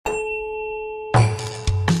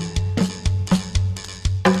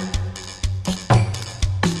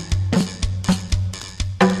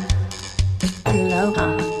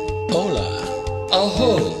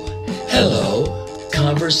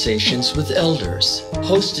Conversations with Elders,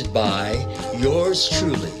 hosted by yours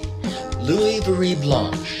truly, Louis-Virie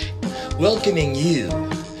Blanche, welcoming you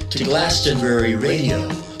to Glastonbury Radio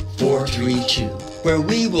 432, where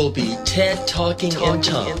we will be TED Talking in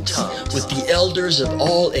tongues with the elders of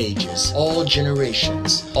all ages, all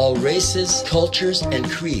generations, all races, cultures, and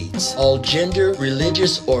creeds. All gender,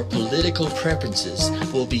 religious, or political preferences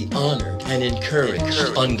will be honored and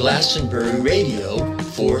encouraged on Glastonbury Radio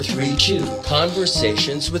 432,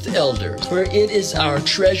 Conversations with Elders, where it is our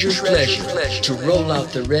treasured pleasure to roll out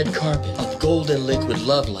the red carpet of golden liquid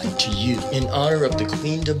love light to you in honor of the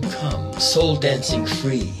Queendom Come, soul dancing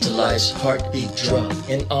free to life's heartbeat drum,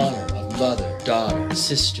 in honor of mother, daughter,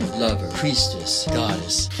 sister, lover, priestess,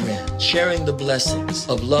 goddess, friend, sharing the blessings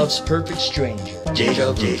of love's perfect stranger,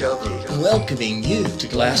 Deja Vu, welcoming you to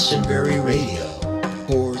Glastonbury Radio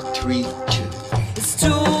 432. It's too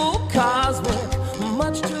cosmic,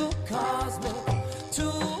 much too cosmic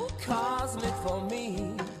for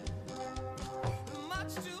me.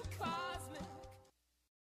 Much too cosmic.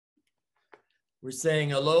 We're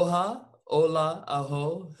saying aloha, hola,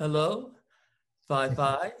 aho, hello,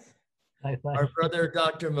 fi. Our brother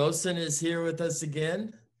Dr. Mosen is here with us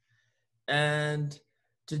again. And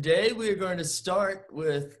today we are going to start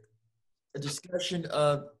with a discussion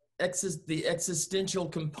of the existential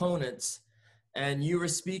components. And you were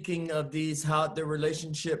speaking of these, how their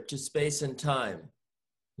relationship to space and time.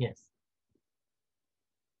 Yes.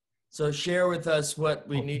 So share with us what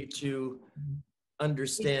we need to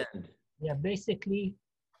understand. Yeah, basically,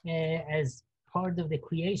 as part of the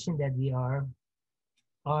creation that we are,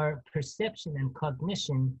 our perception and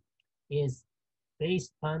cognition is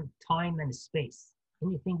based on time and space.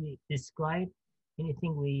 Anything we describe,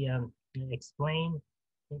 anything we explain,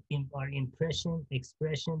 in our impression,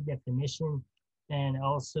 expression, definition, and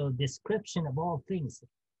also description of all things,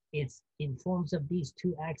 it's in forms of these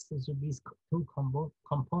two axes or these two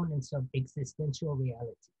components of existential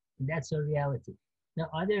reality. And that's our reality. Now,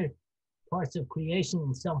 other parts of creation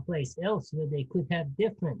in someplace else where they could have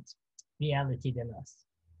different reality than us.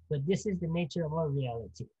 But this is the nature of our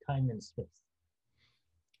reality, time and space.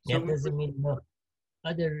 That doesn't mean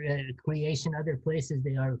other creation, other places,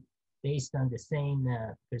 they are based on the same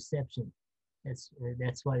perception.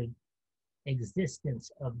 That's why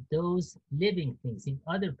existence of those living things in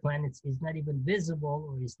other planets is not even visible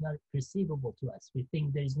or is not perceivable to us. We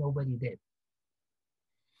think there is nobody there.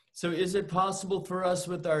 So is it possible for us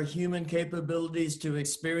with our human capabilities to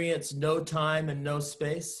experience no time and no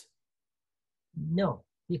space? No,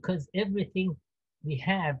 because everything we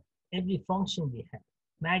have, every function we have,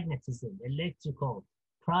 magnetism, electrical,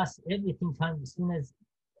 everything time, as soon as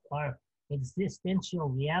our existential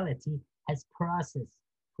reality has process,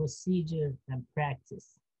 procedure, and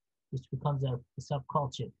practice, which becomes our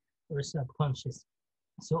subculture or subconscious.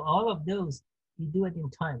 So all of those, we do it in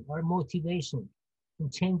time. Our motivation in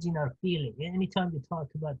changing our feeling. Anytime we talk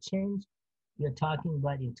about change, we are talking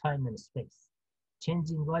about in time and space.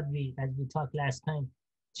 Changing what we, as we talked last time,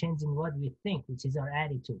 changing what we think, which is our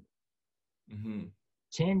attitude. Mm-hmm.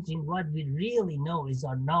 Changing what we really know is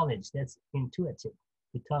our knowledge. That's intuitive.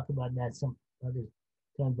 We talk about that some other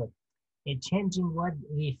time, but changing what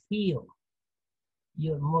we feel,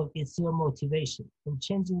 it's your motivation. And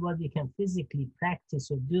changing what we can physically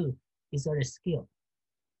practice or do is our skill.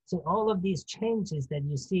 So all of these changes that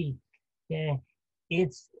you see,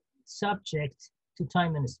 it's subject to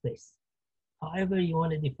time and space. However you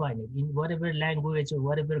want to define it, in whatever language or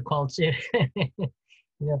whatever culture.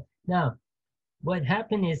 Now, what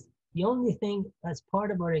happened is the only thing as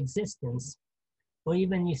part of our existence, or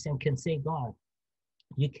even you can say God,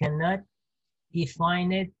 you cannot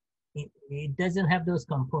define it. It doesn't have those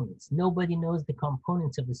components. Nobody knows the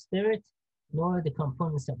components of the spirit, nor the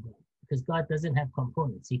components of God, because God doesn't have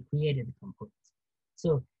components. He created the components.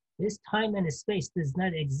 So this time and space does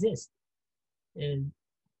not exist in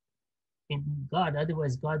God.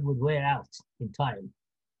 Otherwise, God would wear out in time,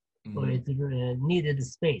 or it needed the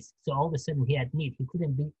space. So all of a sudden he had need. He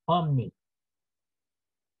couldn't be omni.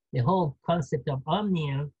 The whole concept of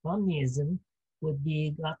omniism would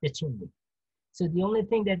be God the Trinity. So the only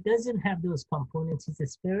thing that doesn't have those components is the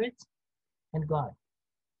spirit and God,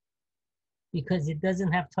 because it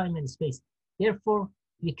doesn't have time and space. Therefore,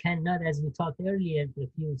 we cannot, as we talked earlier a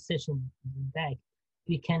few sessions back,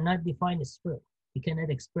 we cannot define a spirit. We cannot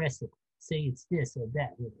express it, say it's this or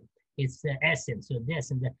that. It's the essence or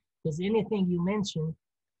this and that. Because anything you mention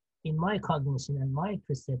in my cognition and my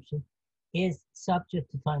perception is subject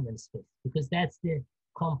to time and space, because that's the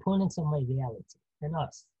components of my reality and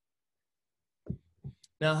us.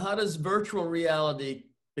 Now, how does virtual reality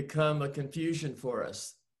become a confusion for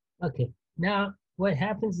us? Okay, now what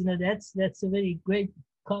happens, that's a very great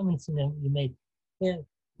comment, you made.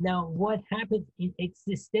 Now, what happens in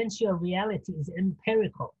existential reality is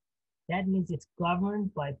empirical. That means it's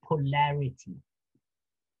governed by polarity.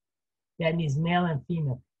 That means male and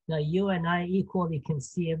female. Now, you and I equally can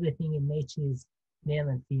see everything in nature is male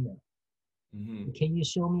and female. Mm-hmm. Can you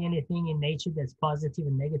show me anything in nature that's positive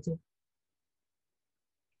and negative?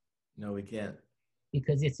 No, we can't.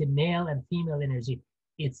 Because it's a male and female energy.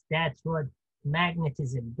 That's what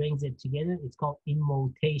magnetism brings it together. It's called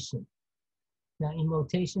immotation. Now,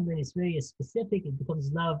 immotation, when it's very specific, it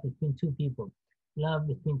becomes love between two people, love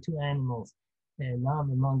between two animals, love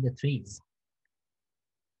among the trees.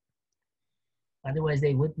 Otherwise,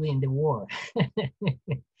 they would win the war.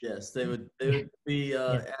 Yes, they would be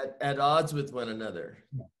at odds with one another.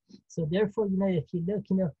 Yeah. So therefore, if you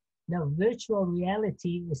look, now virtual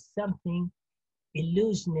reality is something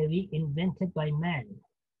illusionary invented by man.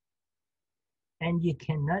 And you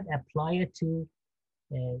cannot apply it to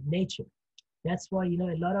nature. That's why,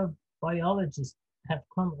 a lot of biologists have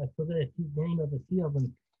come, I forgot the name of a few of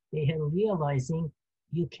them, they are realizing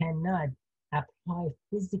you cannot apply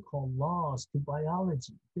physical laws to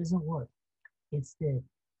biology. It doesn't work. It's the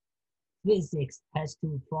physics has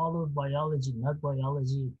to follow biology, not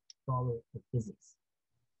biology follow the physics.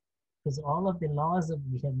 Because all of the laws that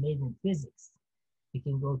we have made in physics, we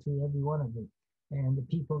can go through every one of them. And the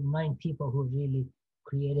 9 people who really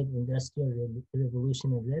created industrial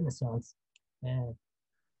revolution and renaissance,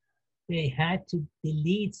 they had to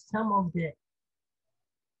delete some of the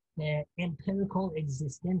empirical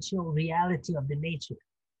existential reality of the nature.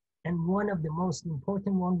 And one of the most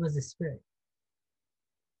important one was the spirit.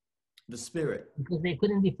 The spirit. Because they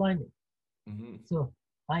couldn't define it. Mm-hmm. So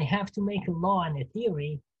I have to make a law and a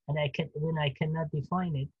theory, and when I cannot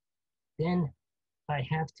define it, then I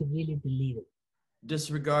have to really delete it.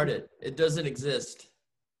 Disregard it. It doesn't exist.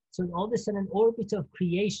 So all of a sudden, orbit of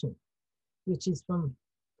creation, which is from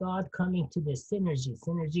God coming to the synergy.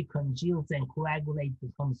 Synergy congeals and coagulates,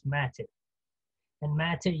 becomes matter. And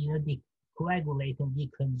matter, decoagulates and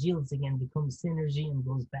decongeals again, becomes synergy and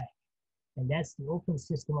goes back. And that's the open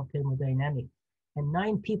system of thermodynamics. And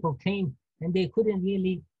 9 people came and they couldn't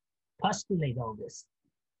really postulate all this.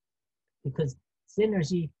 Because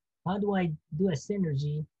synergy, how do I do a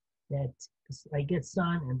synergy that I get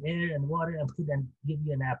sun and air and water and food and give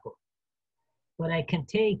you an apple? But I can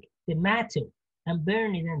take the matter and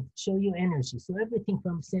burn it and show you energy. So everything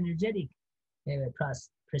from synergetic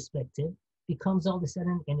perspective becomes all of a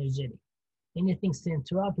sudden energetic. Anything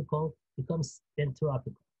centropical becomes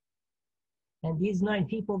entropical. And these 9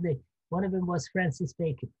 people, one of them was Francis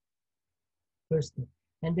Bacon, first one.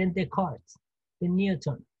 And then Descartes, then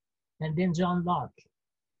Newton, and then John Locke.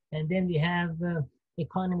 And then we have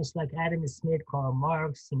economists like Adam Smith, Karl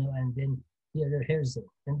Marx, and then Theodor Herzl,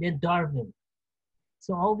 and then Darwin.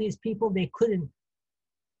 So all these people, they couldn't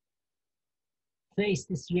face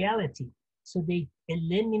this reality. So they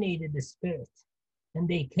eliminated the spirit. And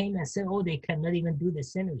they came and said, they cannot even do the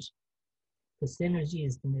synergy. The synergy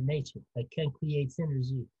is in the nature. I can't create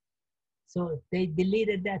synergy. So they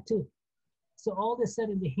deleted that too. So all of a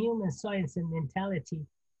sudden, the human science and mentality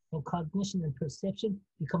and cognition and perception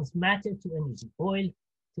becomes matter to energy, oil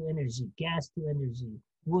to energy, gas to energy,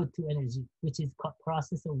 wood to energy, which is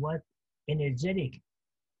process of what? Energetic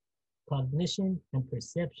cognition and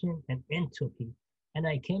perception and entropy. And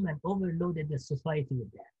I came and overloaded the society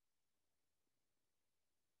with that.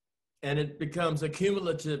 And it becomes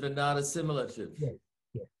accumulative and not assimilative. Yes,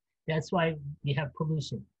 yes. That's why we have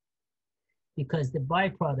pollution. Because the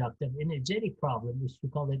byproduct of energetic problem, which we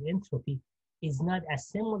call it entropy, is not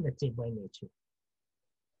assimilative by nature.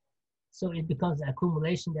 So it becomes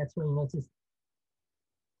accumulation. That's why you notice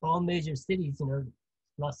all major cities,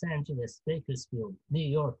 Los Angeles, Bakersfield, New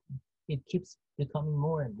York, it keeps becoming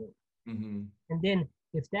more and more. Mm-hmm. And then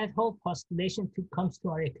if that whole postulation comes to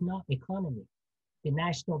our economy, the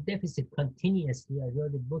national deficit continuously, I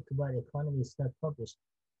wrote a book about economy, it's not published.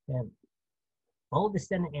 And all of a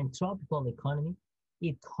sudden, entropical economy,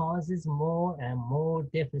 it causes more and more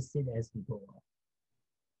deficit as we go on.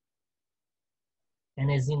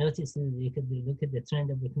 And as you notice, you could look at the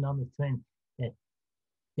trend of economic trend, that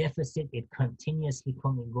deficit, it continuously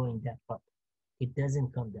going that up. It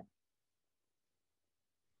doesn't come down.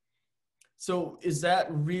 So is that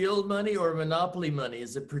real money or monopoly money?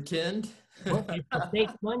 Is it pretend? Well, it's a fake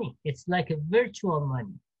money. It's like a virtual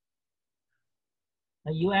money.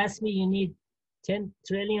 You ask me, you need $10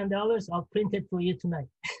 trillion, I'll print it for you tonight.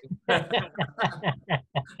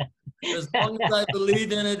 As long as I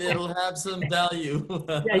believe in it, it'll have some value.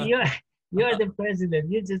 Yeah, you're the president.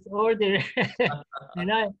 You just order.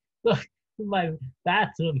 And to my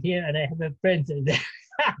bathroom here, and I have a printer there.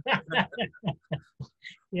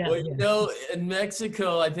 Yeah, Well, yeah. you know, in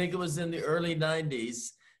Mexico, I think it was in the early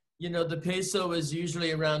 90s, you know, the peso was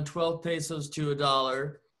usually around 12 pesos to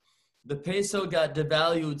 $1. The peso got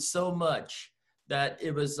devalued so much that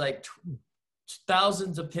it was like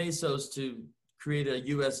thousands of pesos to create a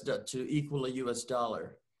to equal a US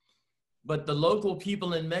dollar. But the local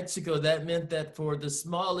people in Mexico, that meant that for the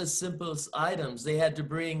smallest, simplest items, they had to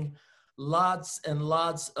bring lots and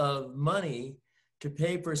lots of money to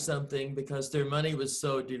pay for something because their money was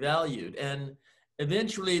so devalued. And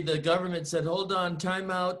eventually the government said, hold on,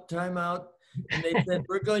 time out, time out. And they said,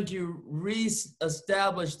 we're going to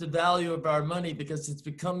re-establish the value of our money because it's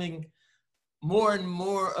becoming more and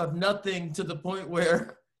more of nothing to the point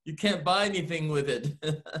where you can't buy anything with it.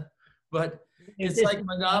 But it's like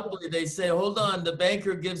Monopoly. They say, hold on, the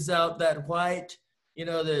banker gives out that white, you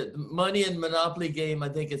know, the money in Monopoly game, I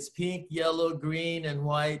think it's pink, yellow, green, and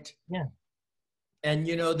white. Yeah. And,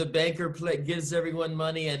 you know, the banker gives everyone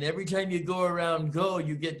money, and every time you go around go,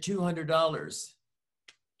 you get $200.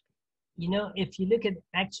 You know, if you look at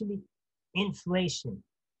actually inflation,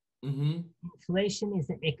 inflation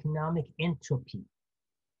is an economic entropy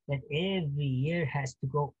that every year has to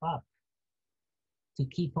go up to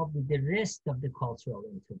keep up with the rest of the cultural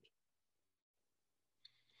entropy.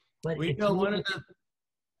 But we know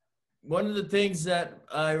one of the things that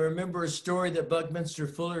I remember a story that Buckminster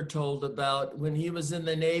Fuller told about when he was in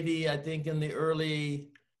the Navy, I think in the early,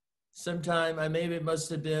 sometime, maybe it must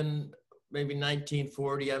have been maybe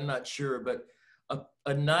 1940, I'm not sure, but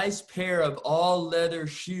a nice pair of all leather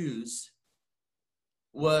shoes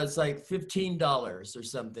was like $15 or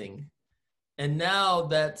something. And now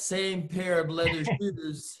that same pair of leather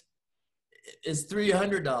shoes is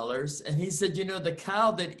 $300. And he said, you know, the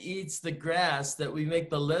cow that eats the grass that we make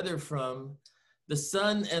the leather from, the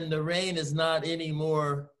sun and the rain is not any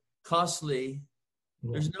more costly.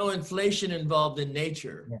 Yeah. There's no inflation involved in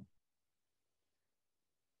nature. Yeah.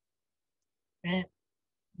 And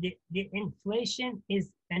the inflation is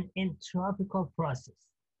an entropical process.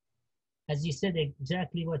 As you said,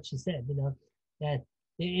 exactly what you said, you know, that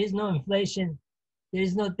there is no inflation, there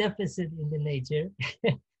is no deficit in the nature,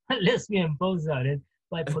 unless we impose on it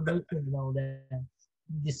by pollution and all that,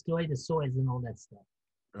 destroy the soils and all that stuff.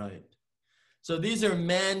 Right. So these are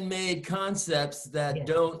man-made concepts that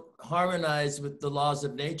don't harmonize with the laws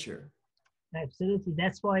of nature. Absolutely.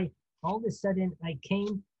 That's why all of a sudden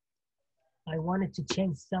I wanted to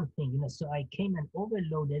change something, you know, so I came and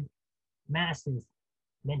overloaded masses,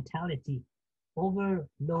 mentality,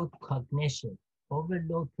 overload cognition,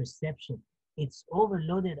 overload perception. It's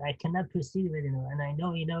overloaded. I cannot perceive it anymore. And I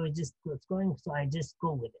know, you know, it's going, so I just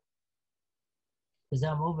go with it because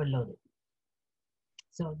I'm overloaded.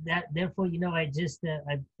 So therefore, you know, I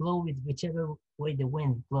blow with whichever way the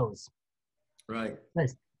wind blows. Right.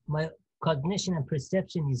 Plus, my cognition and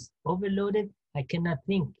perception is overloaded. I cannot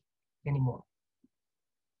think anymore.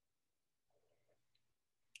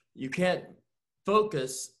 You can't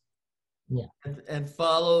focus and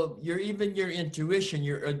follow your intuition,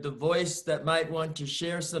 the voice that might want to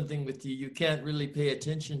share something with you. You can't really pay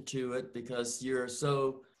attention to it because you're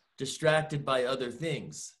so distracted by other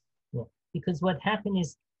things. Yeah, because what happened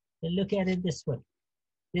is, look at it this way.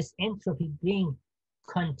 This entropy being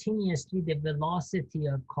continuously, the velocity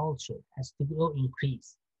of culture has to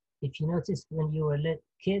increase. If you notice when you were a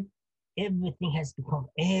kid, everything has become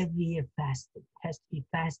every year faster. It has to be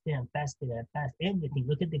faster and faster and faster. Everything,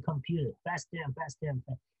 look at the computer, faster and faster and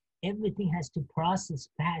faster. Everything has to process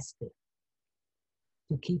faster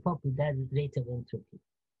to keep up with that rate of entropy.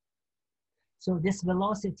 So this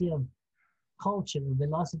velocity of culture,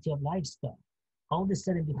 velocity of lifestyle, all of a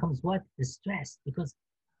sudden becomes what? The stress, because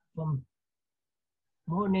from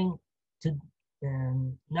morning to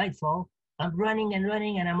nightfall, I'm running and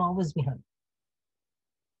running and I'm always behind.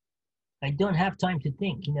 I don't have time to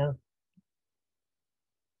think, you know.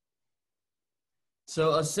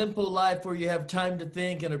 So a simple life where you have time to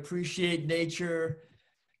think and appreciate nature,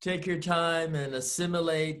 take your time and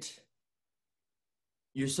assimilate.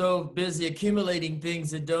 You're so busy accumulating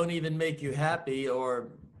things that don't even make you happy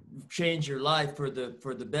or change your life for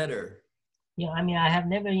the better. Yeah, I mean, I have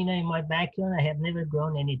never, you know, in my backyard, I have never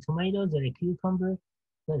grown any tomatoes or a cucumber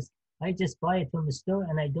because I just buy it from the store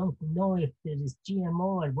and I don't know if there is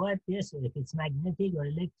GMO or what this, or if it's magnetic or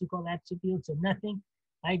electrical attributes or nothing.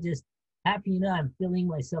 I just happy, you know, I'm filling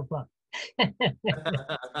myself up. As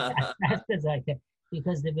fast as I can,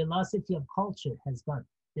 because the velocity of culture has gone,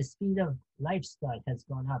 the speed of lifestyle has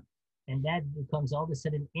gone up, and that becomes all of a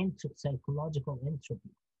sudden psychological entropy.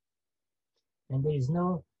 And there is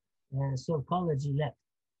no psychology left.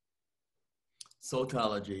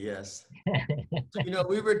 Soulcology, yes. You know,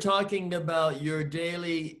 we were talking about your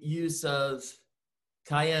daily use of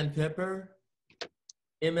cayenne pepper,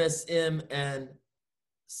 MSM, and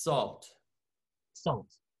salt. Salt.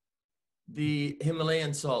 The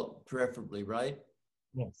Himalayan salt, preferably, right?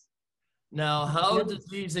 Yes. Now, how do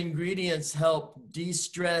these ingredients help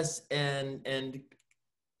de-stress and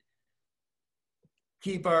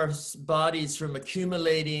keep our bodies from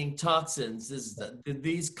accumulating toxins? Did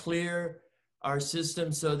these clear our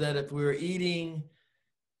system so that if we're eating,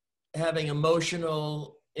 having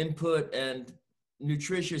emotional input and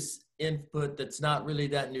nutritious input that's not really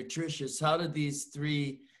that nutritious, how do these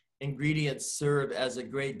three ingredients serve as a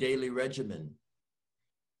great daily regimen?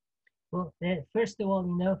 Well, first of all,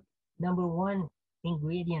 you know, number one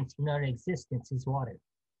ingredient in our existence is water.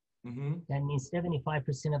 Mm-hmm. That means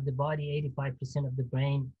 75% of the body, 85% of the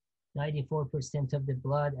brain, 94% of the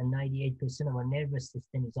blood, and 98% of our nervous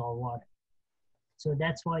system is all water. So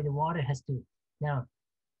that's why the water has to, now,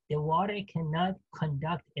 the water cannot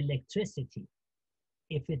conduct electricity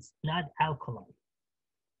if it's not alkaline.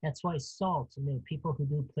 That's why salt, you know, people who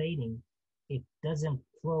do plating, it doesn't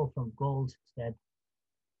flow from gold that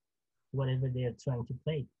whatever they're trying to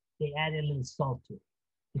plate. They add a little salt to it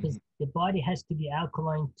because the body has to be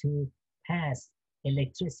alkaline to pass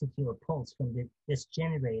electricity or pulse from this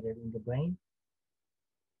generator in the brain,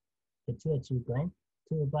 the pituitary gland,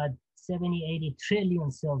 to about 70, 80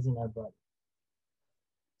 trillion cells in our body.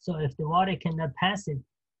 So if the water cannot pass it,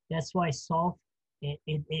 that's why salt,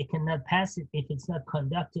 it cannot pass it. If it's not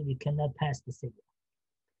conductive, it cannot pass the signal.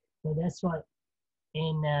 So that's why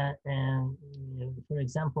for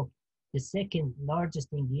example, the second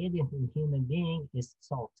largest ingredient in human being is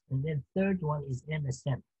salt. And then third one is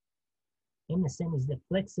MSM. MSM is the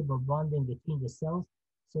flexible bonding between the cells.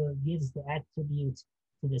 So it gives the attributes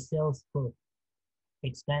to the cells for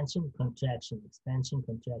expansion, contraction, expansion,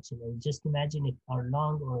 contraction. And just imagine if our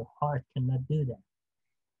lung or heart cannot do that.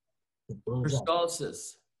 It blows up.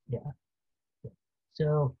 Peristalsis. Yeah.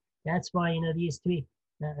 So that's why, you know, these three,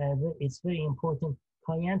 it's very important.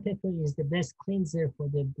 Cayenne pepper is the best cleanser for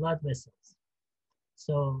the blood vessels.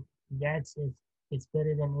 So that's it. It's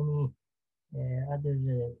better than any other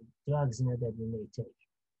drugs, you know, that we may take.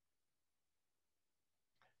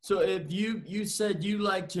 So if you said you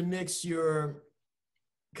like to mix your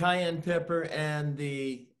cayenne pepper and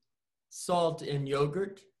the salt in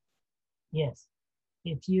yogurt? Yes.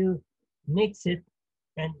 If you mix it,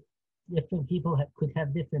 and different people could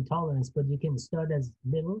have different tolerance, but you can start as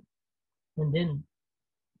little, and then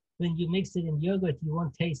when you mix it in yogurt, you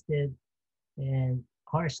won't taste the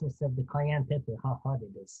harshness of the cayenne pepper, how hot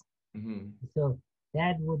it is. Mm-hmm. So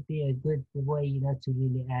that would be a good way, you know, to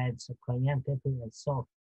really add some cayenne pepper and salt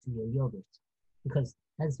to your yogurt. Because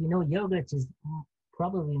as we know, yogurt is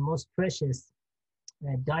probably most precious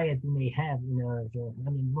diet we may have, you know,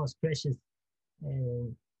 most precious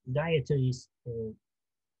dietary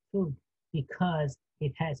food because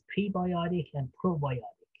it has prebiotic and probiotic.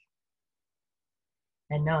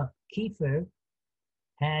 And now kefir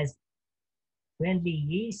has friendly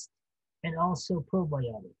yeast and also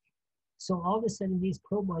probiotic. So all of a sudden these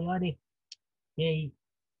probiotic, they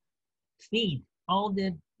feed all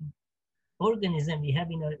the organism we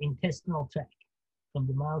have in our intestinal tract from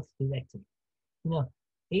the mouth to rectum. You know,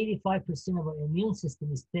 85% of our immune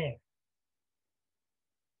system is there.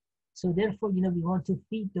 So therefore, you know, we want to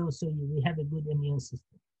feed those so we have a good immune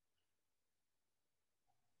system.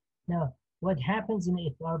 Now, what happens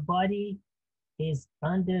if our body is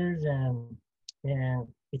under,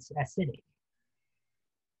 it's acidic,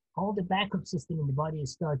 all the backup system in the body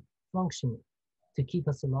start functioning to keep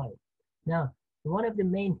us alive. Now, one of the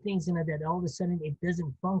main things, you know, that all of a sudden it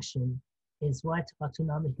doesn't function is what?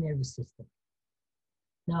 Autonomic nervous system.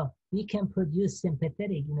 Now, we can produce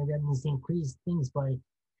sympathetic, you know, that means increase things by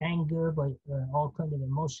anger, by all kind of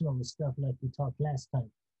emotional stuff like we talked last time,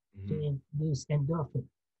 to induce endorphin.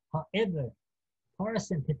 However,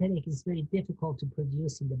 parasympathetic is very difficult to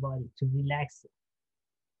produce in the body, to relax it.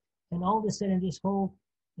 And all of a sudden, this whole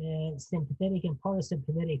sympathetic and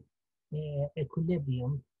parasympathetic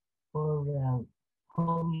equilibrium or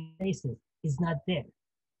homeostasis is not there.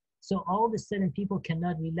 So all of a sudden, people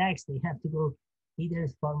cannot relax. They have to go either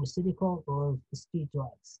pharmaceutical or street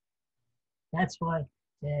drugs. That's why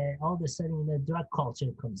all of a sudden the drug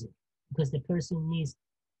culture comes in, because the person needs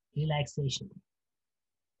relaxation.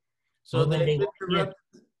 So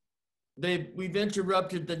we've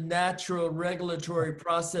interrupted the natural regulatory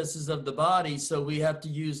processes of the body, so we have to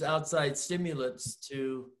use outside stimulants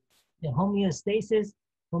to... The homeostasis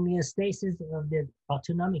of the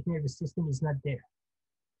autonomic nervous system is not there.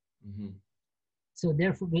 So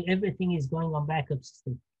therefore, everything is going on backup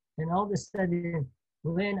system. And all of a sudden,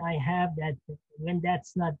 when I have that, when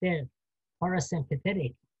that's not there,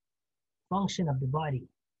 parasympathetic function of the body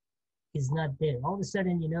is not there. All of a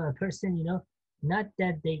sudden, a person, not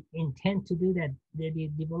that they intend to do that,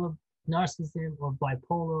 they develop narcissism or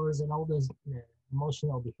bipolars and all those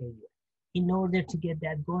emotional behavior in order to get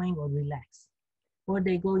that going or relax. Or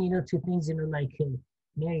they go, to things, like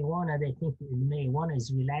marijuana, they think marijuana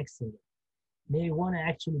is relaxing. Marijuana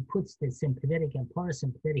actually puts the sympathetic and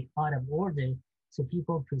parasympathetic out of order, so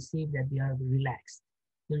people perceive that they are relaxed.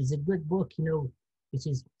 There's a good book, which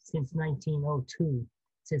is since 1902. It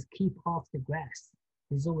says, Keep Off the Grass.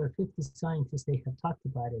 There's over 50 scientists, they have talked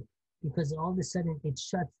about it, because all of a sudden it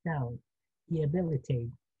shuts down the ability,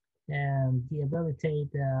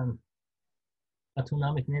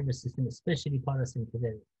 autonomic nervous system, especially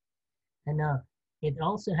parasympathetic. And it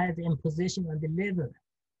also has imposition on the liver.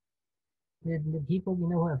 The people,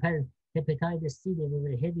 who have had hepatitis C, they were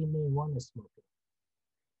a heavy marijuana smoker.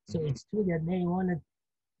 So it's true that marijuana,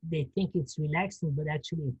 they think it's relaxing, but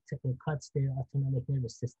actually it cuts their autonomic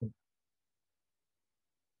nervous system.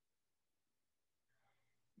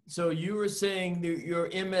 So you were saying that your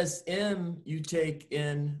MSM you take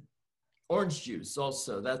in orange juice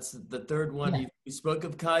also. That's the third one. Yeah. You spoke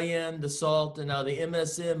of cayenne, the salt, and now the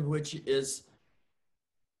MSM, which is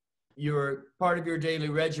your part of your daily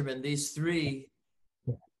regimen. These three,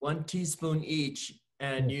 1 teaspoon each.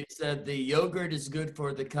 And you said the yogurt is good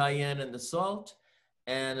for the cayenne and the salt,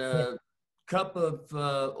 and a cup of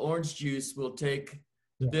orange juice will take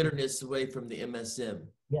the bitterness away from the MSM.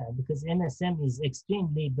 Yeah, because MSM is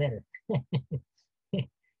extremely better.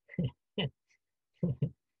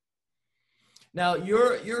 Now,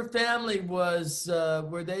 your family was,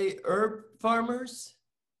 were they herb farmers?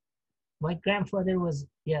 My grandfather was,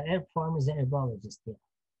 herb farmers and herbologist,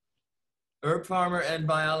 Herb farmer and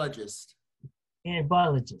biologist.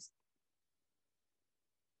 Herbologist.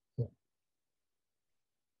 Yeah.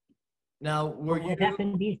 Now, what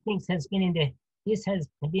happened, these things has been this has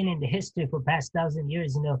been in the history for past 1,000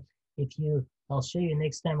 years, I'll show you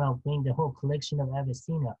next time, I'll bring the whole collection of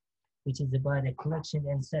Avicenna, which is about a collection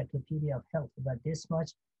encyclopedia of health, about this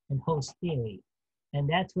much, and host theory. And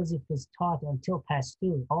that was, it was taught until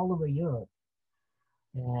Pasteur all over Europe.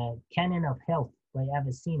 Canon of Health by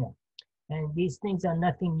Avicenna. And these things are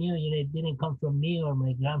nothing new, it didn't come from me or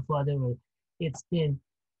my grandfather, or it's been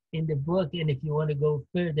in the book. And if you want to go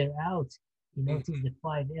further out, it is the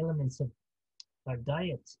 5 elements of our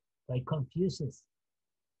diet by Confucius.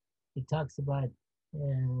 It talks about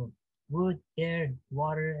wood, air,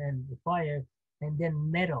 water, and fire, and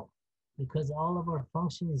then metal, because all of our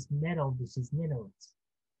function is metal, which is minerals.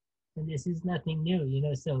 And this is nothing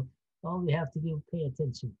new, so all we have to do is pay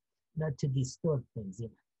attention, not to distort things,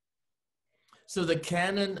 So the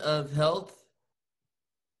Canon of Health?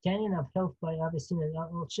 Canon of Health by Avicenna.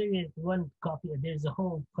 I'll show you one copy. There's a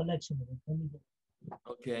whole collection of it.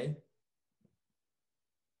 Okay.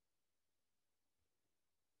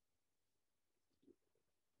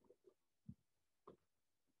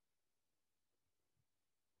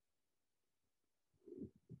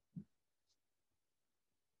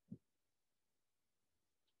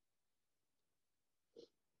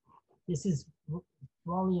 This is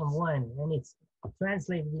volume 1, and it's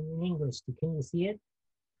translated in English. Can you see it?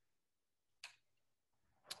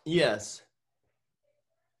 Yes.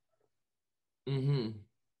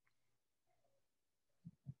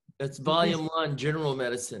 That's volume 1, General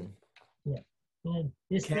Medicine. Yeah. And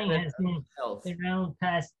this thing has been around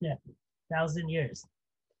past 1,000 years.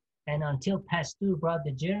 And until Pasteur brought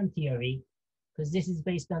the germ theory, because this is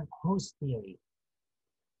based on host theory,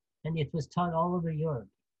 and it was taught all over Europe.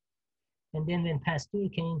 And then when Pasteur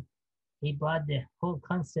came, he brought the whole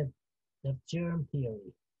concept of germ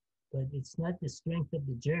theory. But it's not the strength of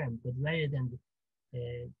the germ, but rather than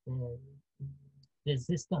the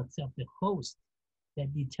resistance of the host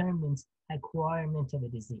that determines acquirement of a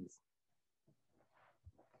disease.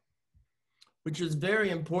 Which is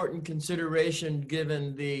very important consideration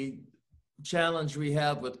given the challenge we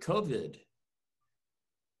have with COVID.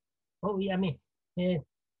 Oh, yeah,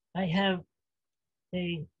 I have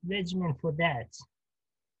a regimen for that,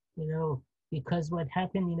 because what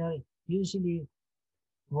happened, usually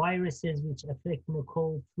viruses which affect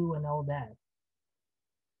cold, flu, and all that,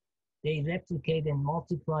 they replicate and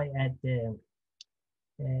multiply at the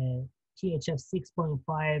pH of 6.5,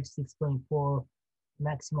 6.4,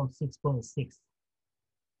 maximum 6.6.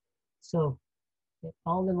 So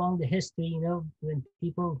all along the history, when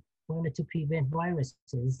people wanted to prevent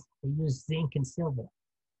viruses, they used zinc and silver.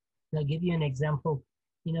 I'll give you an example.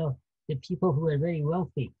 The people who are very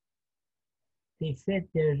wealthy, they fed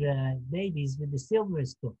their babies with the silver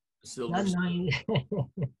spoon. Silver. Not knowing,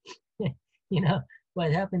 you know,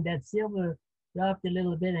 what happened, that silver dropped a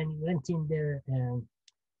little bit and went in their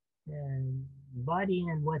body,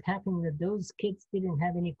 and what happened that those kids didn't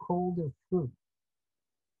have any cold or flu.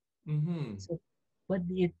 Mm-hmm. So, but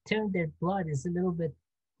it turned their blood is a little bit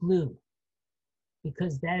blue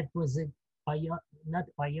because that was not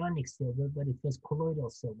ionic silver, but it was colloidal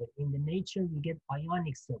silver. In the nature, we get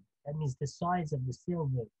ionic silver. That means the size of the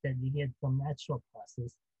silver that we get from natural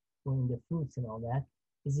process or in the fruits and all that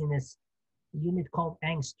is in a unit called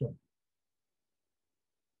angstrom.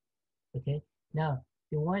 Okay, now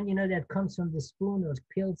the one, you know, that comes from the spoon or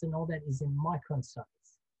pills and all that is in micron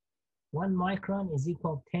size. 1 micron is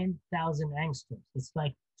equal to 10,000 angstroms. It's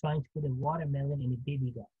like trying to put a watermelon in a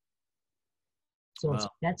BB gun. So wow.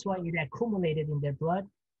 That's why it accumulated in their blood,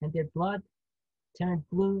 and their blood turned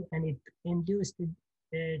blue, and it induced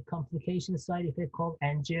a complication side effect called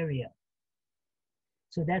angeria.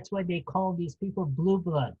 So that's why they call these people blue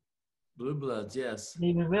blood. Blue bloods, yes.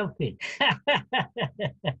 They were well fit.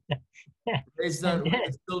 Based on with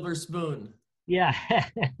a silver spoon. Yeah.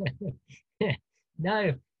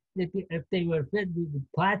 Now, if they were fed with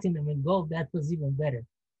platinum and gold, that was even better.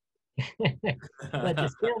 But the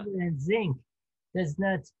silver and zinc does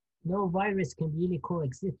not, no virus can really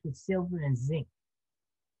coexist with silver and zinc.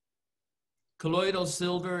 Colloidal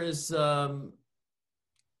silver is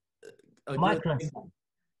Micron size.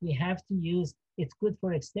 We have to use, it's good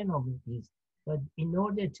for external use, but in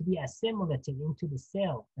order to be assimilated into the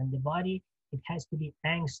cell and the body, it has to be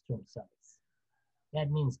angstrom size.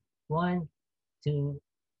 That means 1 to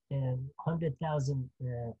 100,000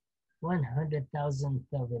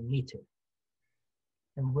 of a meter.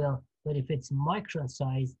 And well, but if it's micron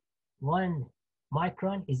size, 1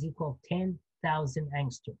 micron is equal to 10,000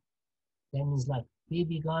 angstrom. That means like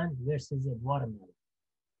BB gun versus a watermelon.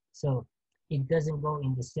 So it doesn't go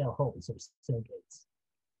in the cell holes or cell gates.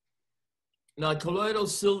 Now, colloidal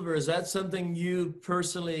silver, is that something you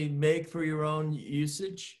personally make for your own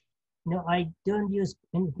usage? No, I don't use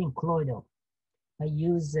anything colloidal. I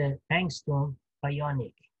use angstrom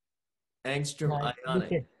ionic. Angstrom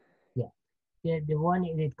ionic. The one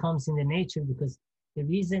that comes in the nature, because the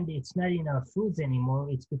reason it's not in our foods anymore,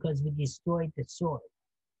 it's because we destroyed the soil.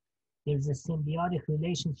 There's a symbiotic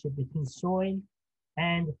relationship between soil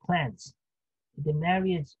and plants. The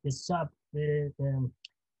marriage, what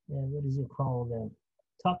is it called?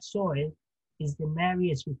 Topsoil is the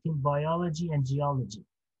marriage between biology and geology.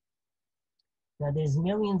 Now, there's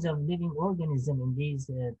millions of living organisms in these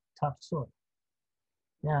topsoil.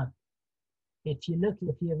 Now, if you've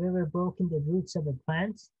ever broken the roots of a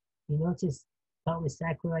plant, you notice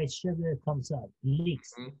polysaccharide sugar comes up,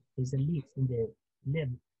 leaks. Mm-hmm. There's a leak in the the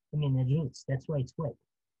roots. That's why it's wet.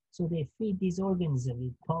 So they feed these organisms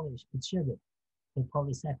with sugar, with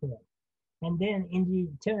polysaccharide. And then in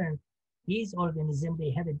return, these organisms,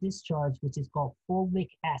 they have a discharge which is called fulvic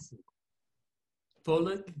acid.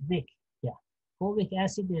 Folic? Vic, yeah. Fulvic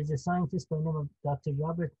acid, there's a scientist by the name of Dr.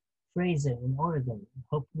 Robert Fraser in Oregon.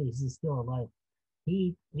 Hopefully he's still alive.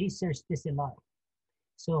 He researched this a lot.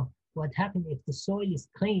 So what happened, if the soil is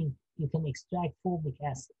clean, you can extract fulvic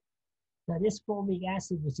acid. Now this fulvic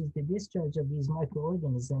acid, which is the discharge of these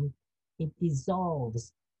microorganisms, it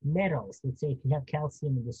dissolves metals. Let's say if you have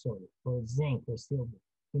calcium in the soil, or zinc or silver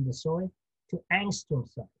in the soil, to angstrom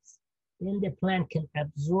size. Then the plant can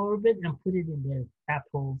absorb it and put it in their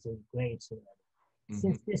apples or grapes or whatever. Mm-hmm.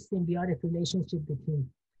 Since this symbiotic relationship between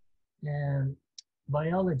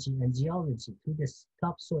biology and geology through this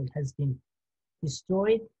topsoil has been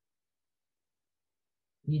destroyed,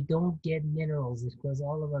 you don't get minerals because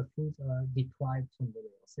all of our foods are deprived from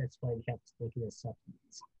minerals. That's why we have to take it as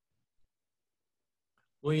supplements.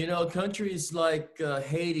 Well, you know, countries like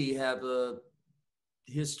Haiti have a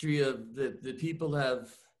history of the people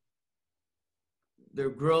have their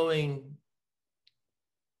growing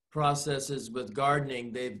processes with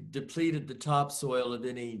gardening. They've depleted the topsoil of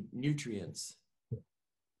any nutrients.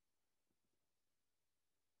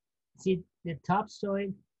 See, the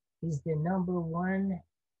topsoil is the number one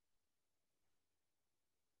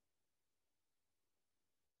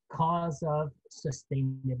cause of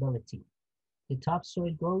sustainability. The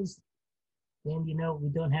topsoil goes, then we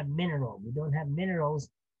don't have mineral. We don't have minerals.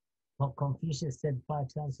 Well, Confucius said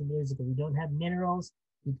 5,000 years ago, we don't have minerals,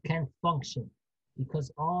 it can't function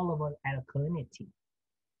because all of our alkalinity,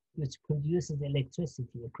 which produces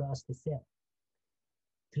electricity across the cell,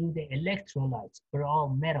 through the electrolytes, are all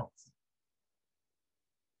metals.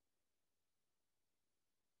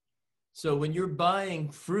 So when you're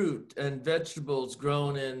buying fruit and vegetables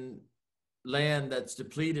grown in land that's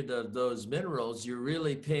depleted of those minerals, you're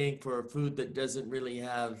really paying for a food that doesn't really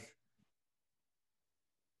have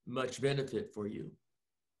much benefit for you.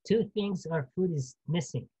 Two things our food is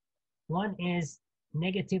missing. One is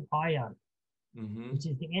negative ion, which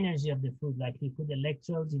is the energy of the food. Like you put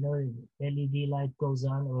electrodes, LED light goes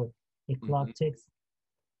on or a clock ticks.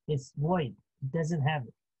 It's void. It doesn't have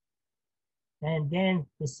it. And then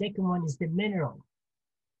the second one is the mineral,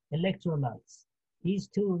 electrolytes. These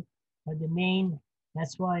two are the main.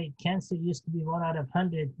 That's why cancer used to be 1 out of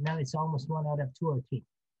 100. Now it's almost 1 out of 2 or 3.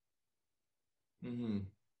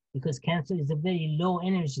 Because cancer is a very low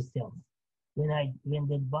energy cell. When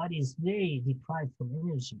the body is very deprived from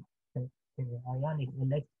energy, the ionic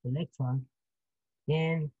electron,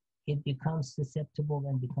 then it becomes susceptible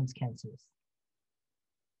and becomes cancerous.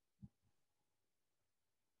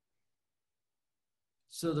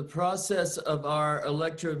 So the process of our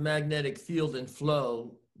electromagnetic field and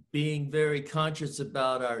flow, being very conscious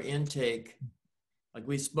about our intake, like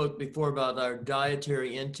we spoke before about our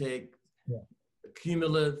dietary intake,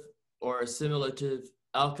 cumulative or assimilative,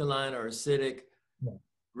 alkaline or acidic,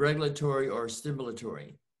 regulatory or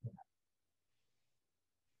stimulatory.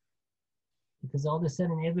 Because all of a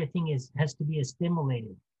sudden everything has to be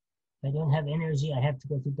stimulated. I don't have energy, I have to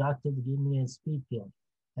go to doctor to give me a speed pill.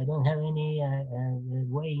 I don't have any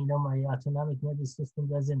way, my autonomic nervous system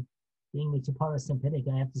doesn't bring me to parasympathetic.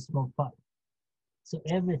 I have to smoke pot. So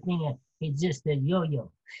everything, it's just a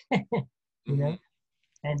yo-yo,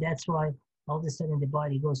 And that's why all of a sudden the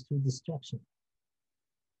body goes through destruction.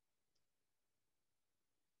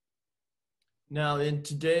 Now, in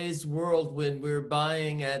today's world, when we're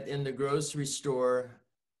buying in the grocery store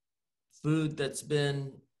food that's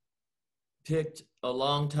been picked a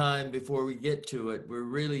long time before we get to it, we're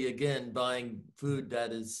really, again, buying food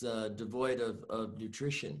that is devoid of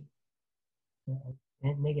nutrition.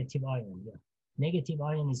 And negative ion, Negative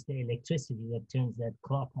ion is the electricity that turns that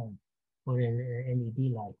clock on or an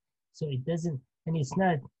LED light. So it doesn't, and it's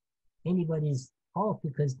not anybody's fault,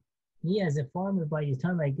 because me as a farmer, by the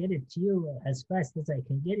time I get it to you as fast as I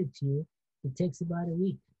can get it to you, it takes about a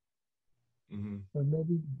week or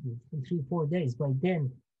maybe 3-4 days. By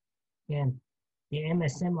then, and the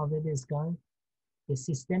MSM of it is gone. The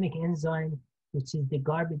systemic enzyme, which is the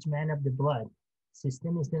garbage man of the blood,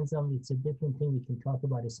 systemic enzyme, it's a different thing. We can talk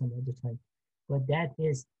about it some other time. But that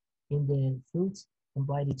is in the fruits, and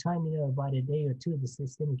by the time, about a day or two, the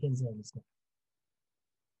systemic enzyme is gone.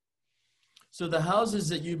 So the houses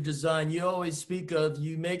that you've designed, you always speak of,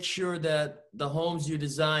 you make sure that the homes you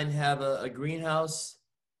design have a greenhouse,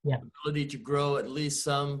 ability to grow at least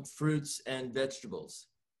some fruits and vegetables.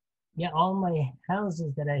 Yeah, all my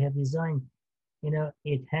houses that I have designed,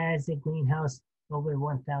 it has a greenhouse over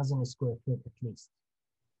 1,000 square foot at least.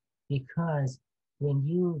 Because when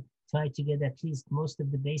you try to get at least most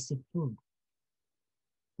of the basic food,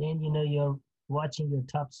 then, you're watching your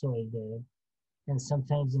topsoil there. And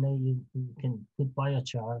sometimes, you can put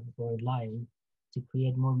biochar or lime to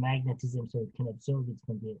create more magnetism so it can absorb it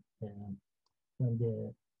from the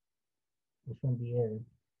air.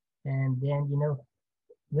 And then,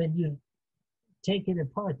 when you take it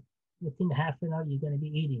apart, within half an hour, you're going to be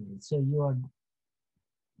eating it. So you are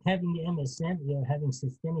having the MSM, you're having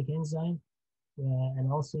systemic enzyme, and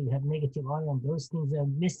also you have negative ion. Those things are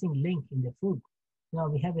missing link in the food. Now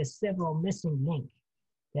we have several missing link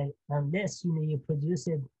that unless, you produce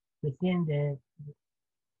it within the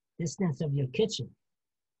distance of your kitchen,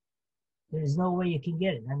 there is no way you can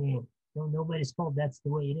get it. I mean, nobody's fault. That's the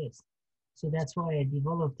way it is. So that's why I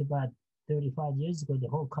developed about 35 years ago the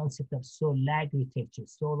whole concept of solar agriculture,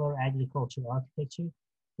 solar agriculture architecture,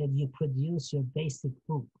 that you produce your basic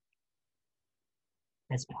food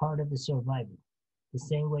as part of the survival. The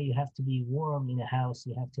same way you have to be warm in a house,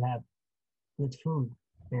 you have to have good food.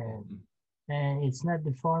 And it's not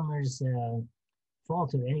the farmer's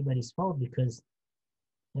fault or anybody's fault, because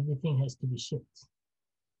everything has to be shipped.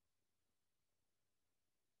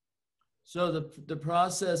 So the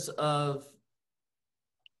process of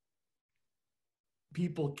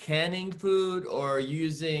people canning food or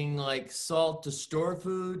using like salt to store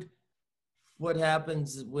food, what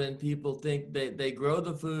happens when people think they grow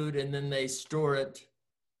the food and then they store it?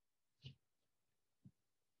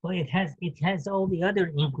 Well, it has all the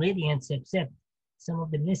other ingredients except some of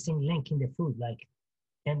the missing link in the food, like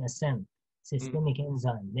MSM, systemic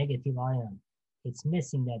enzyme, negative ion. It's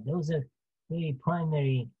missing that. Those are very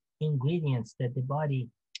primary ingredients that the body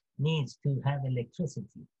needs to have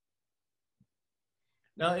electricity.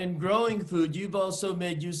 Now, in growing food, you've also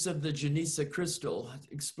made use of the Genesa crystal.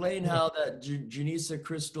 Explain how that Genesa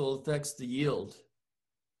crystal affects the yield.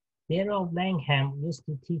 Daryl Langham used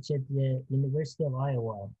to teach at the University of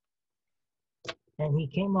Iowa. And he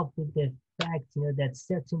came up with the fact, that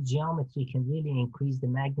certain geometry can really increase the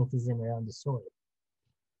magnetism around the soil.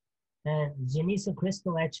 And Genesa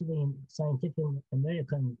Crystal, actually, in Scientific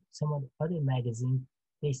American, some of the other magazines,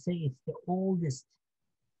 they say it's the oldest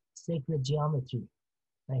sacred geometry.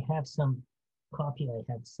 I have some copy I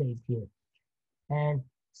have saved here. And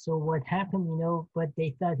so what happened, but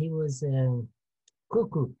they thought he was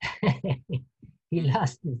cuckoo. He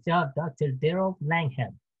lost his job, Dr. Daryl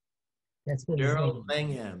Langham. That's what his name Daryl is.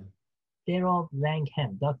 Langham. Daryl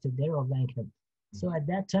Langham, Dr. Daryl Langham. So at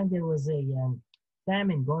that time, there was a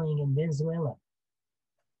famine going in Venezuela.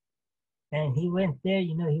 And he went there,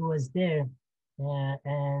 he was there,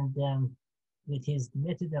 and with his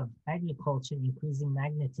method of agriculture, increasing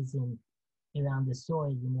magnetism around the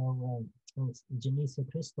soil, Genesa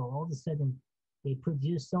Crystal, all of a sudden, they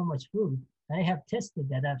produce so much food. I have tested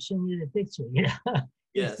that. I've shown you the picture.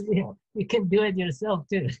 Yes. You can do it yourself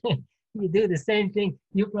too. You do the same thing,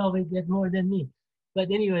 you probably get more than me.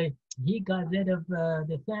 But anyway, he got rid of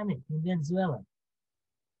the famine in Venezuela.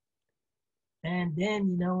 And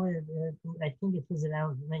then, I think it was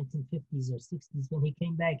around 1950s or 60s when he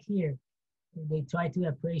came back here. They tried to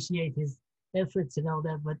appreciate his efforts and all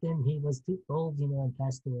that, but then he was too old, and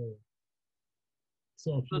passed away.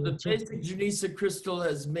 So the basic Genesa crystal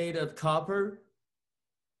is made of copper?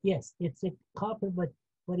 Yes, it's a copper, but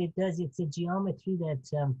what it does, it's a geometry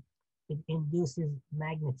that it induces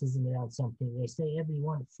magnetism around something. They say every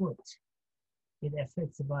 1 foot, it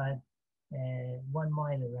affects about 1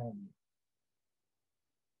 mile around you.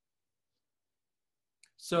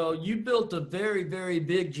 So you built a very, very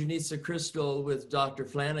big Genesa crystal with Dr.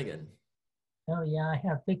 Flanagan. Oh yeah, I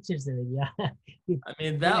have pictures of it. Yeah. I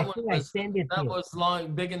mean, that was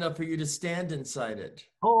big enough for you to stand inside it.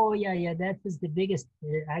 Oh yeah, that was the biggest.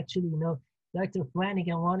 Actually, Dr.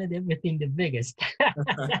 Flanagan wanted everything the biggest.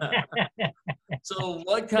 So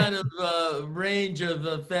what kind of range of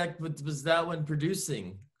effect was that one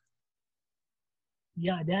producing?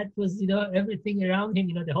 Yeah, that was, everything around him,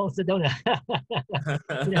 the whole Sedona.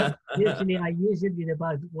 Usually I use it with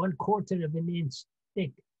about 1/4 of an inch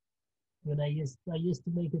thick. When I used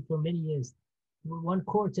to make it for many years,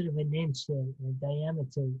 1/4 of an inch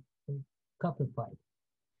diameter copper pipe.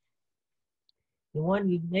 The one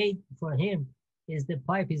we made for him is the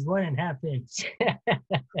pipe is 1.5 inch.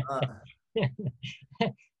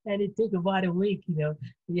 And it took about a week,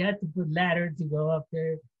 we had to put ladder to go up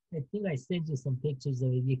there. I think I sent you some pictures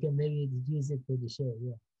of it. You can maybe use it for the show,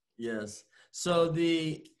 yeah. Yes. So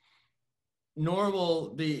the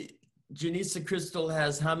Genesa crystal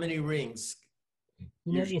has how many rings?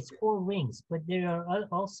 It's 4 rings, but there are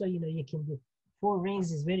also, you can do 4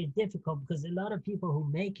 rings is very difficult because a lot of people who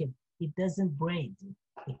make it, it doesn't braid.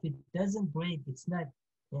 If it doesn't braid, it's not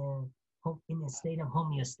in a state of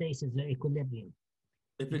homeostasis or equilibrium.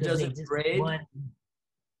 If it doesn't braid?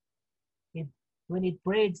 When it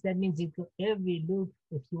braids, that means every loop.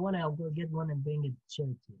 If you want, I'll go get one and bring it, show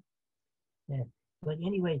it to you. Yeah. But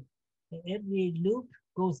anyway, every loop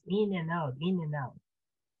goes in and out, in and out.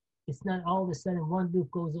 It's not all of a sudden one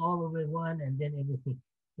loop goes all over one and then everything.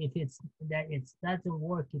 If it doesn't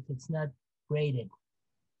work if it's not braided.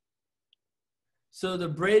 So the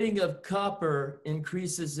braiding of copper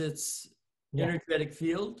increases its energetic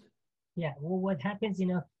field? Yeah, well, what happens,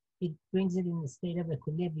 it brings it in the state of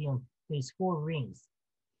equilibrium. There's 4 rings,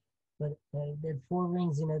 but the 4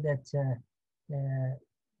 rings, that,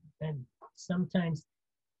 and sometimes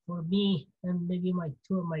for me, and maybe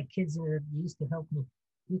 2 of my kids used to help me,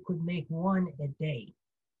 you could make 1 a day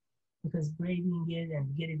because braiding it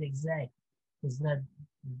and get it exact is not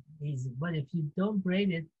easy. But if you don't braid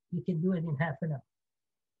it, you can do it in half an hour.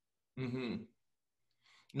 Mm-hmm.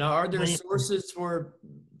 Now, are there sources for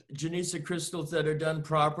Genesa crystals that are done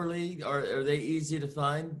properly? Are they easy to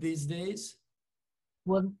find these days?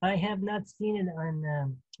 Well, I have not seen it on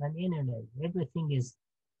internet. Everything is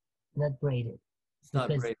not braided. It's not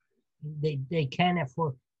braided. They can't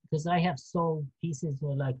afford, because I have sold pieces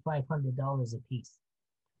for like $500 a piece.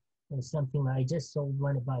 Or something like, I just sold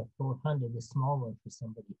one about $400, a small one for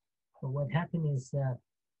somebody. But what happened is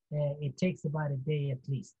it takes about a day at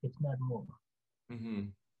least, if not more.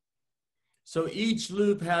 Mm-hmm. So each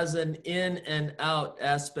loop has an in and out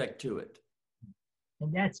aspect to it.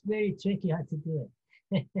 And that's very tricky how to do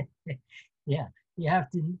it. Yeah, you have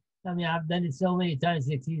to, I've done it so many times,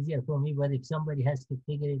 it's easier for me, but if somebody has to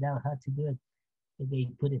figure it out how to do it, they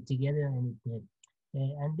put it together and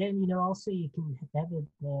then, also you can have it,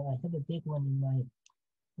 I have a big one in my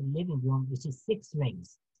living room, which is 6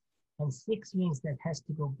 rings. And 6 rings that has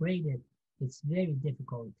to go braided. It's very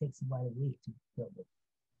difficult. It takes about a week to build it.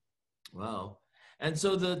 Wow. And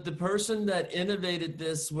so the person that innovated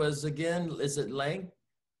this was, again, is it Lang?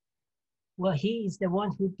 Well, he is the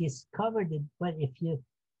one who discovered it. But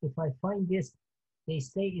if I find this, they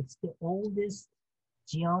say it's the oldest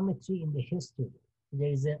geometry in the history. There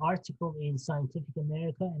is an article in Scientific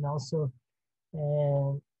America and also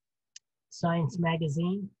Science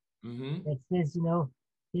magazine that says, you know,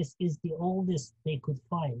 this is the oldest they could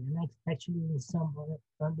find. And actually, in some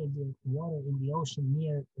under the water in the ocean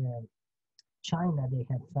near China, they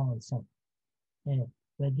have found some.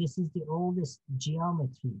 But this is the oldest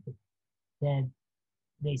geometry that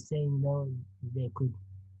they say, you know, they could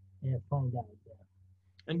find out.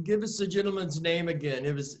 And give us the gentleman's name again.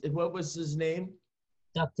 What was his name?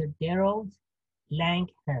 Dr. Darrell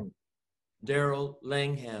Langham. Darrell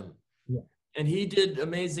Langham. Yeah. And he did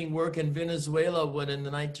amazing work in Venezuela when in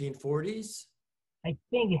the 1940s? I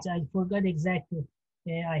think it's, I forgot exactly.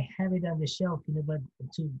 I have it on the shelf, you know, but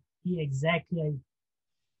to be exactly,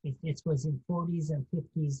 it was in 40s and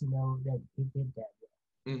 50s, you know, that he did that.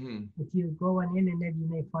 Mm-hmm. If you go on internet, you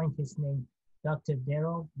may find his name, Dr.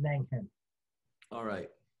 Darrell Langham. All right.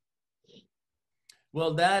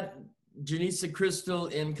 Well, that Genesa crystal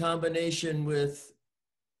in combination with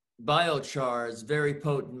biochar is very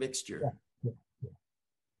potent mixture. Yeah.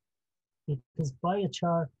 Because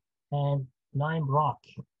biochar and lime rock,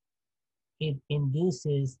 it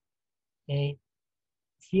induces a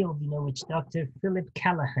field, you know, which Dr. Philip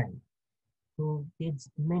Callahan, who did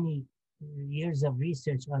many years of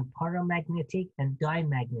research on paramagnetic and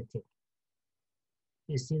dimagnetic.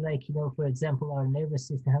 You see, like, you know, for example, our nervous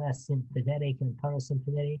system has sympathetic and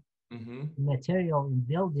parasympathetic material in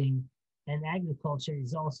building, and agriculture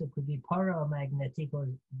is also could be paramagnetic or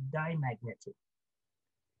dimagnetic.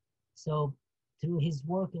 So through his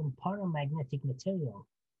work in paramagnetic material,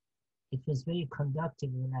 it was very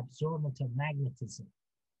conductive and absorbent of magnetism.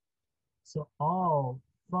 So all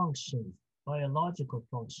functions, biological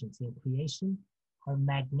functions in creation are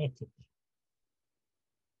magnetic.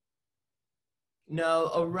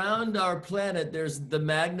 Now, around our planet, there's the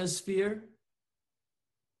magnosphere.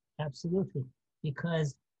 Absolutely,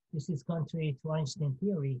 because this is contrary to Einstein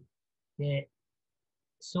theory. The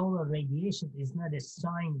solar radiation is not a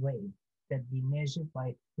sine wave that we measure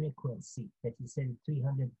by frequency, that you said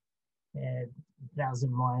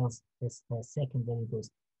 300,000 miles a second when it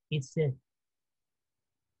goes. It's a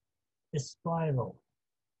spiral.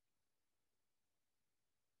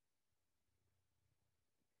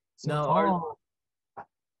 So now,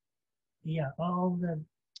 all the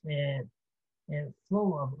flow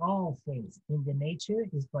of all things in the nature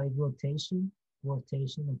is by rotation,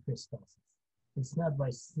 and crystals. It's not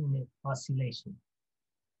by oscillation.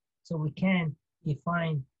 So we can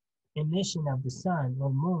define emission of the sun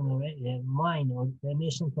or moon or mine or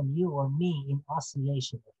emission from you or me in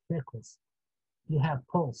oscillation or frequency. You have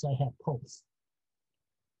pulse, I have pulse.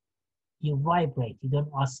 You vibrate, you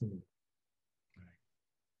don't oscillate.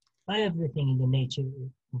 Right. Everything in the nature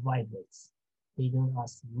vibrates. They don't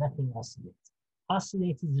oscillate, nothing oscillates.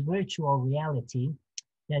 Oscillate is virtual reality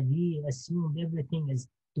that we assume everything is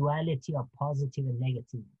duality of positive and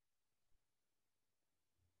negative.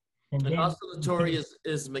 And oscillatory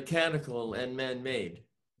is mechanical and man-made.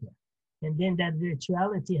 Yeah. And then that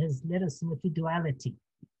virtuality has led us into duality.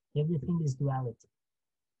 Everything is duality.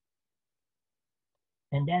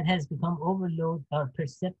 And that has become overload, or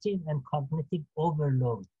perceptive and cognitive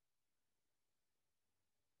overload.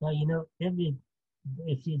 Now, you know,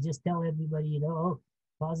 if you just tell everybody, you know, oh,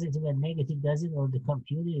 positive and negative does it, or the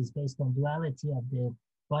computer is based on duality of the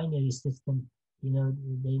binary system, you know,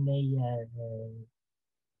 they may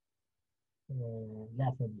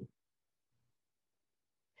laugh at you.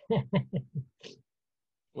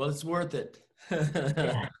 Well, it's worth it.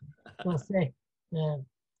 Yeah. We'll say,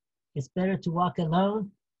 it's better to walk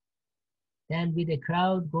alone than with a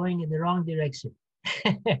crowd going in the wrong direction.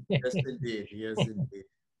 Yes, indeed. Yes, indeed.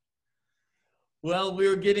 Well,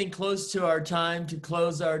 we're getting close to our time to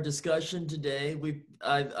close our discussion today.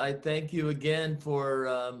 I thank you again for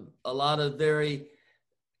a lot of very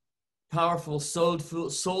powerful soul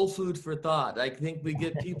food for thought. I think we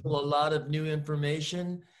give people a lot of new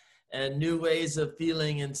information and new ways of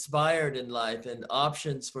feeling inspired in life and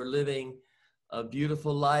options for living a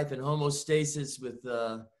beautiful life and homeostasis with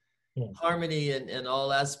harmony in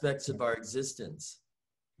all aspects of our existence.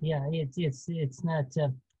 Yeah, it's not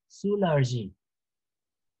Sularji.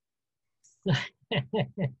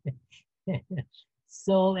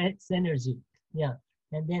 Soul X energy. Yeah.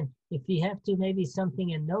 And then if we have to maybe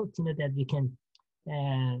something, a note, you know, that we can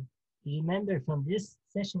remember from this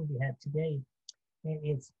session we had today,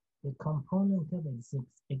 it's The component of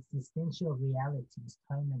existential reality is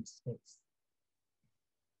time and space.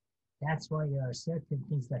 That's why there are certain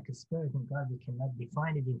things like a spirit and God, we cannot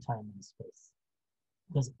define it in time and space.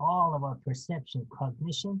 Because all of our perception,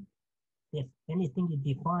 cognition, if anything you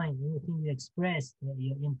define, anything you express,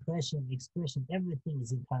 your impression, expression, everything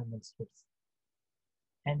is in time and space.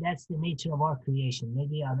 And that's the nature of our creation.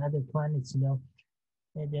 Maybe on other planets,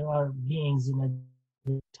 there are beings,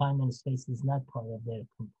 time and space is not part of their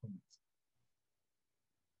components.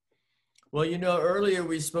 Well, earlier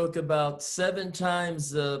we spoke about 7 times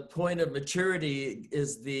the point of maturity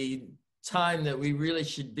is the time that we really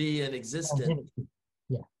should be in existence. Longevity.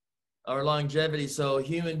 Yeah. Our longevity. So a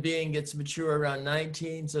human being gets mature around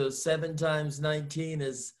 19. So 7 times 19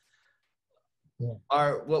 is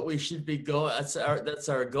what we should be going. That's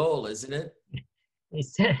our goal, isn't it? They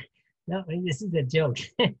say, no, this is a joke.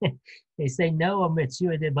 They say Noah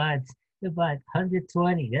matured about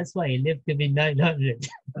 120. That's why he lived to be 900.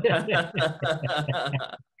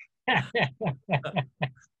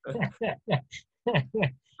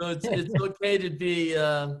 So it's okay to be,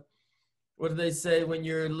 what do they say, when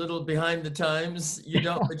you're a little behind the times? You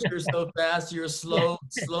don't mature so fast, you're a slow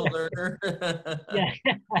learner. Yeah.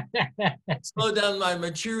 Slow down my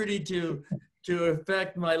maturity to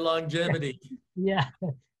affect my longevity. Yeah,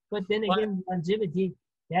 but then again, longevity,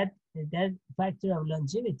 that factor of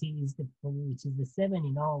longevity which is the 7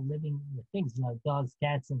 in all living things like dogs,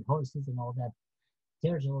 cats, and horses and all that,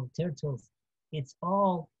 turtles. It's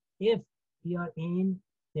all if we are in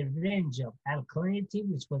the range of alkalinity,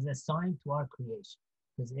 which was assigned to our creation,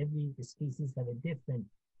 because every species have a different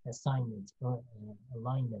assignment or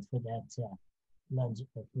alignment for that for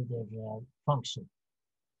their function.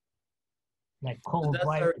 Like cold,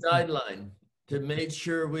 so that's our guideline to make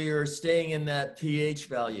sure we are staying in that pH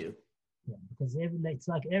value. Yeah, because it's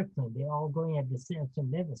like airplane; they're all going at the same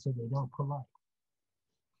level, so they don't collide.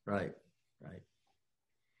 Right.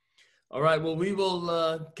 All right. Well, we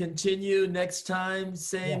will continue next time,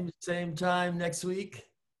 same time next week.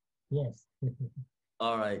 Yes.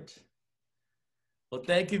 All right. Well,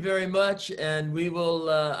 thank you very much, and we will.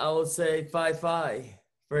 I will say 5-5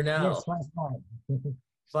 for now. Yes,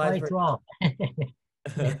 5-5. 5-12.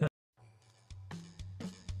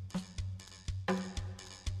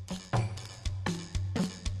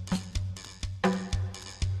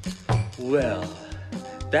 Well,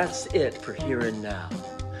 that's it for here and now.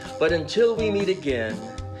 But until we meet again,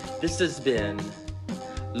 this has been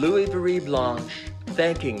Louis-Virie Blanche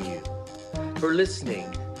thanking you for listening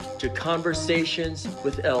to Conversations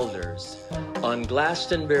with Elders on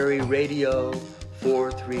Glastonbury Radio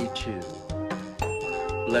 432.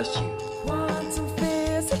 Bless you. Quantum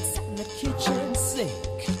physics and the kitchen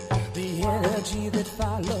sink, the energy that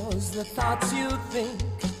follows the thoughts you think.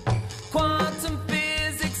 Quantum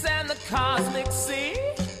physics and the cosmic sea,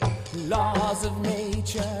 laws of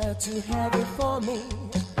nature too heavy for me.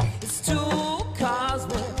 It's too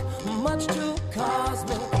cosmic, much too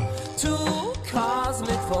cosmic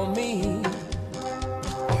for me.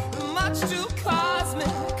 Much too cosmic,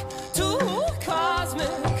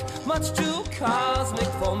 much too cosmic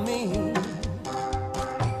for me.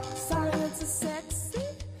 Science is sexy,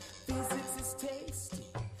 physics is tasty,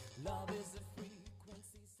 love is a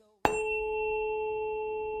frequency so...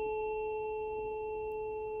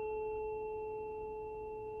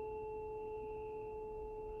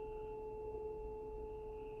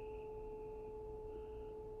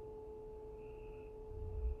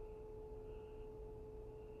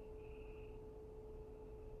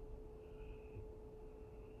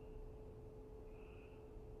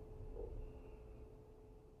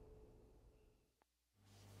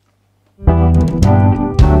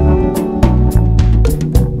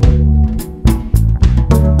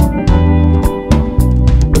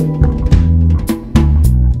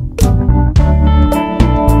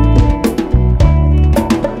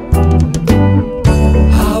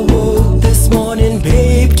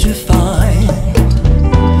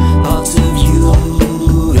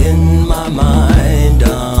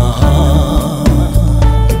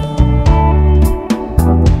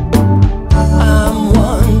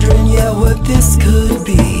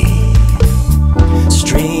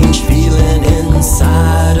 Strange feeling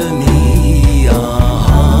inside of me.